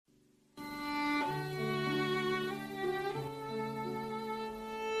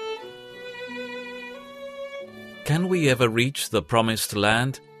Can we ever reach the promised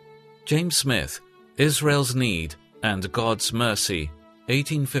land? James Smith, Israel's Need and God's Mercy,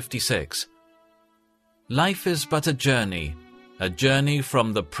 1856. Life is but a journey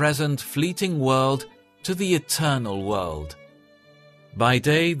from the present fleeting world to the eternal world. By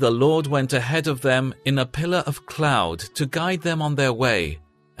day the Lord went ahead of them in a pillar of cloud to guide them on their way,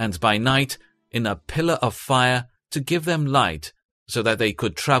 and by night in a pillar of fire to give them light, so that they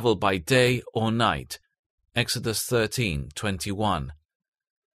could travel by day or night. Exodus 13:21.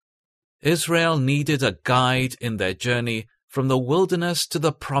 Israel needed a guide in their journey from the wilderness to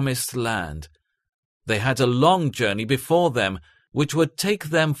the promised land. They had a long journey before them, which would take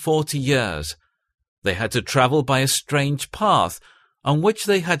them 40 years. They had to travel by a strange path, on which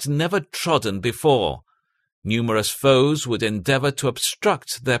they had never trodden before. Numerous foes would endeavor to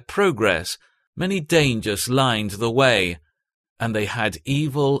obstruct their progress. Many dangers lined the way, and they had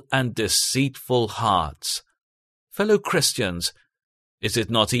evil and deceitful hearts. Fellow Christians, is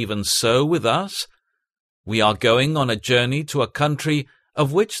it not even so with us? We are going on a journey to a country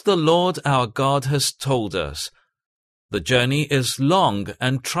of which the Lord our God has told us. The journey is long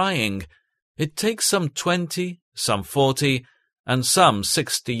and trying. It takes some 20, some 40, and some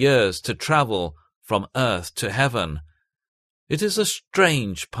 60 years to travel from earth to heaven. It is a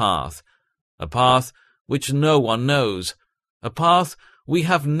strange path, a path which no one knows, a path we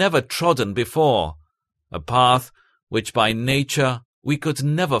have never trodden before, a path which by nature we could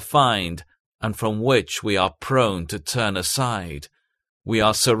never find, and from which we are prone to turn aside. We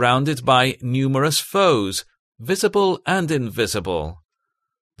are surrounded by numerous foes, visible and invisible.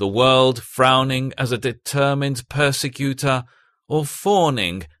 The world frowning as a determined persecutor, or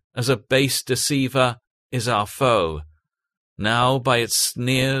fawning as a base deceiver, is our foe. Now by its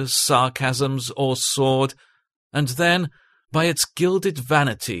sneers, sarcasms, or sword, and then by its gilded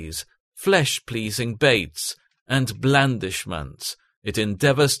vanities, flesh-pleasing baits, and blandishments, it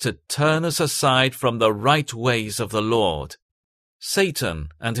endeavors to turn us aside from the right ways of the Lord. Satan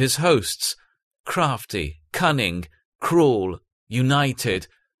and his hosts, crafty, cunning, cruel, united,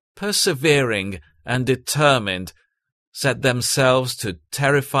 persevering, and determined, set themselves to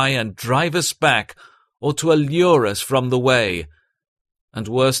terrify and drive us back, or to allure us from the way. And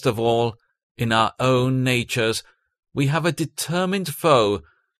worst of all, in our own natures, we have a determined foe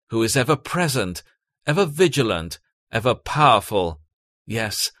who is ever present, ever vigilant, ever powerful.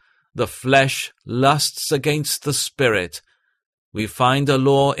 Yes, the flesh lusts against the spirit. We find a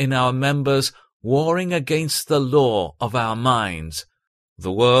law in our members warring against the law of our minds.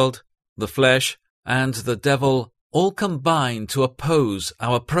 The world, the flesh, and the devil all combine to oppose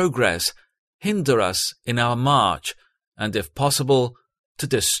our progress, hinder us in our march, and, if possible, to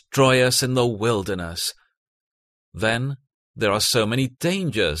destroy us in the wilderness. Then there are so many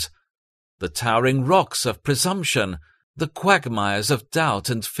dangers. The towering rocks of presumption, the quagmires of doubt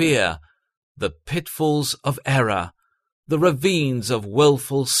and fear, the pitfalls of error, the ravines of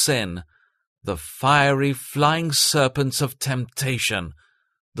willful sin, the fiery flying serpents of temptation,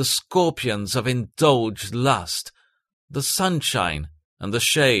 the scorpions of indulged lust, the sunshine and the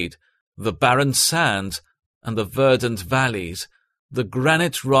shade, the barren sands and the verdant valleys, the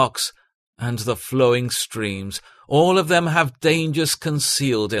granite rocks and the flowing streams, all of them have dangers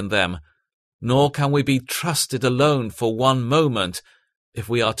concealed in them, nor can we be trusted alone for one moment if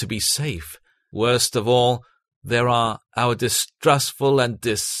we are to be safe. Worst of all, there are our distrustful and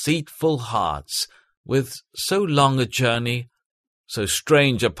deceitful hearts, with so long a journey, so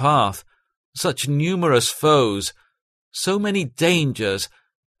strange a path, such numerous foes, so many dangers,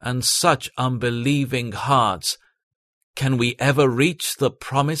 and such unbelieving hearts. Can we ever reach the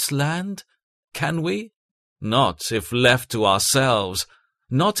promised land? Can we? Not if left to ourselves,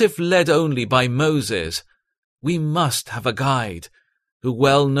 not if led only by Moses. We must have a guide, who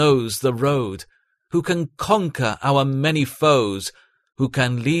well knows the road, who can conquer our many foes, who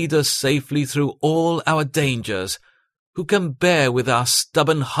can lead us safely through all our dangers, who can bear with our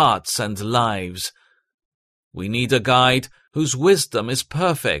stubborn hearts and lives. We need a guide whose wisdom is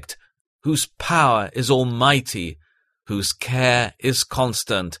perfect, whose power is almighty, whose care is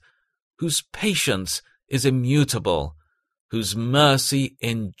constant, whose patience is immutable, whose mercy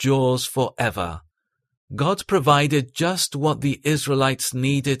endures forever. God provided just what the Israelites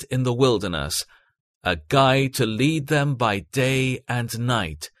needed in the wilderness, a guide to lead them by day and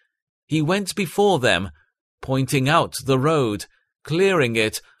night. He went before them, pointing out the road, clearing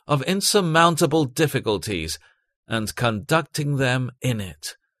it of insurmountable difficulties, and conducting them in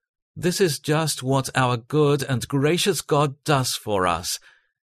it. This is just what our good and gracious God does for us.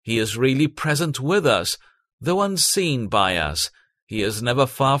 He is really present with us, though unseen by us. He is never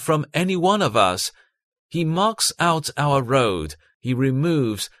far from any one of us. He marks out our road. He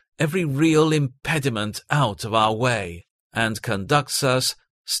removes every real impediment out of our way and conducts us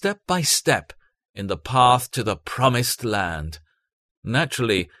step by step in the path to the promised land.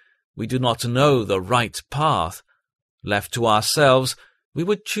 Naturally, we do not know the right path. Left to ourselves, we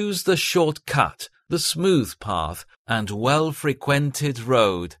would choose the short cut, the smooth path, and well-frequented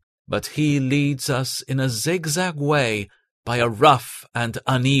road. But he leads us in a zigzag way by a rough and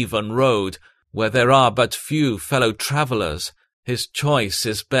uneven road, where there are but few fellow travelers. His choice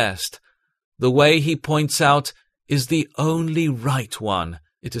is best. The way he points out is the only right one.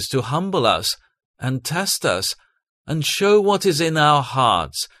 It is to humble us and test us and show what is in our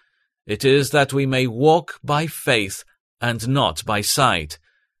hearts. It is that we may walk by faith and not by sight.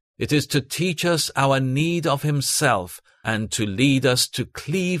 It is to teach us our need of himself and to lead us to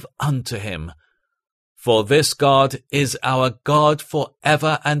cleave unto him. For this God is our God for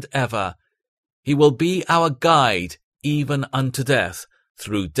ever and ever. He will be our guide even unto death,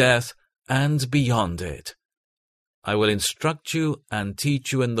 through death and beyond it. I will instruct you and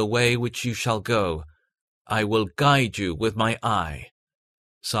teach you in the way which you shall go. I will guide you with my eye.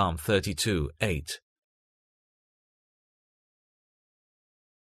 Psalm 32:8.